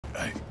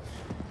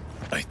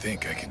I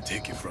think I can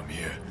take it from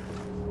here.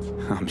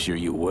 I'm sure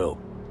you will.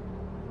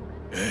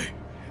 Hey,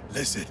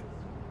 listen.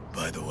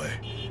 By the way,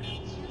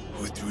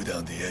 who threw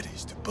down the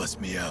eddies to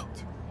bust me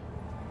out?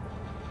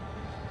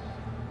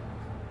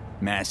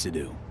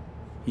 Massadoo.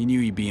 He knew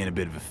he'd be in a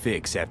bit of a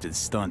fix after the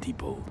stunt he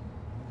pulled.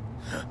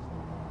 Huh.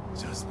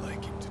 Just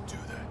like him to do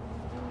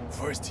that.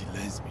 First he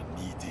lands me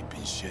knee-deep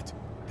in shit,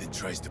 then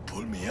tries to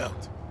pull me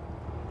out.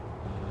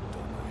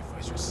 Don't know if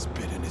I should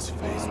spit in his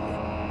face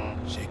or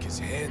shake his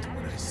hand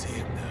when I see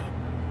him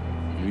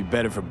now. It'd be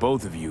better for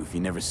both of you if you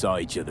never saw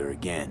each other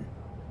again.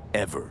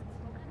 Ever.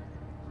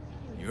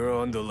 You're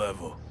on the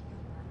level.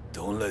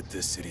 Don't let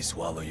this city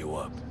swallow you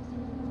up.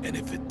 And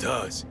if it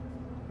does,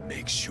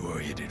 make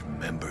sure it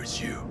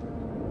remembers you.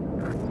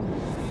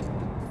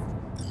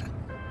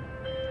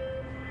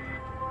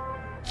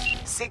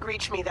 Sig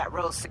reached me that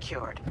road's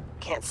secured.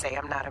 Can't say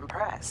I'm not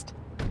impressed.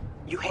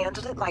 You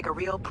handled it like a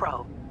real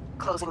pro,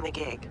 closing the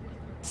gig,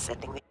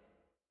 sending the